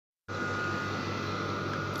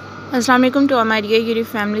Assalamu alaikum to all my dear YouTube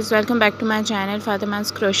families. Welcome back to my channel Fatima's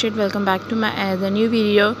Crochet. Welcome back to my the new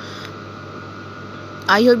video.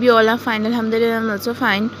 I hope you all are fine. Alhamdulillah, I'm also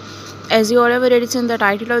fine. As you all have already seen the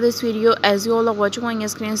title of this video, as you all are watching on your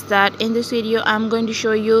screens, that in this video I'm going to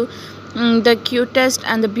show you the cutest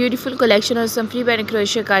and the beautiful collection of some free band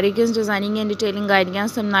crochet cardigans, designing and detailing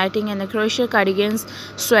ideas, some knitting and crochet cardigans,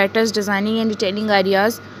 sweaters, designing and detailing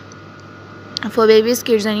ideas for babies,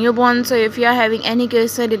 kids and newborns. So if you are having any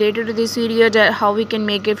question related to this video, that how we can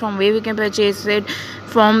make it, from where we can purchase it,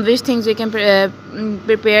 from which things we can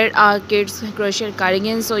prepare our kids crochet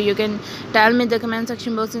cardigans, so you can tell me in the comment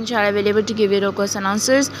section box, inshallah available to give you the question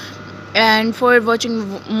answers. And for watching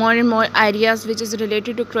more and more ideas which is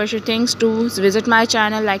related to crochet things, to visit my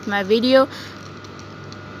channel, like my video,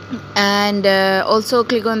 and also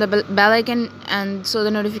click on the bell icon, and so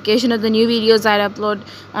the notification of the new videos I upload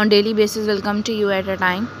on daily basis will come to you at a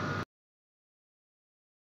time.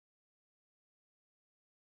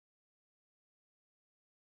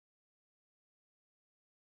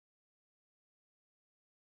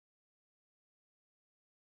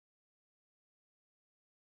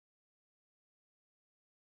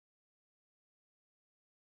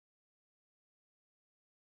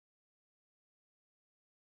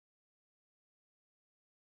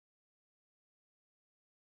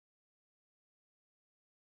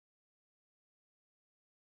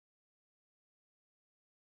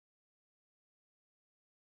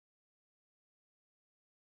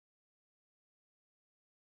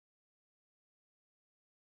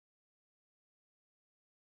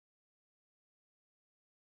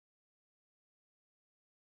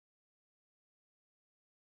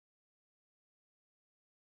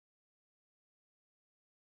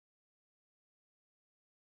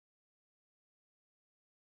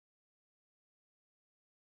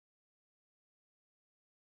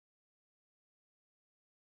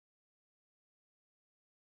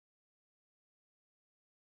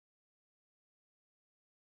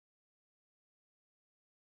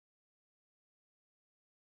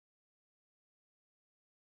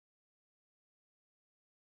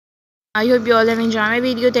 I hope you all have enjoyed my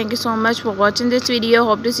video. Thank you so much for watching this video.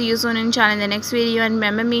 Hope to see you soon inshallah in the next video, and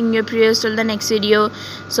remember me in your prayers till the next video.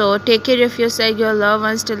 So take care of yourself, your loved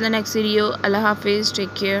ones, till the next video. Allah Hafiz.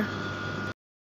 Take care.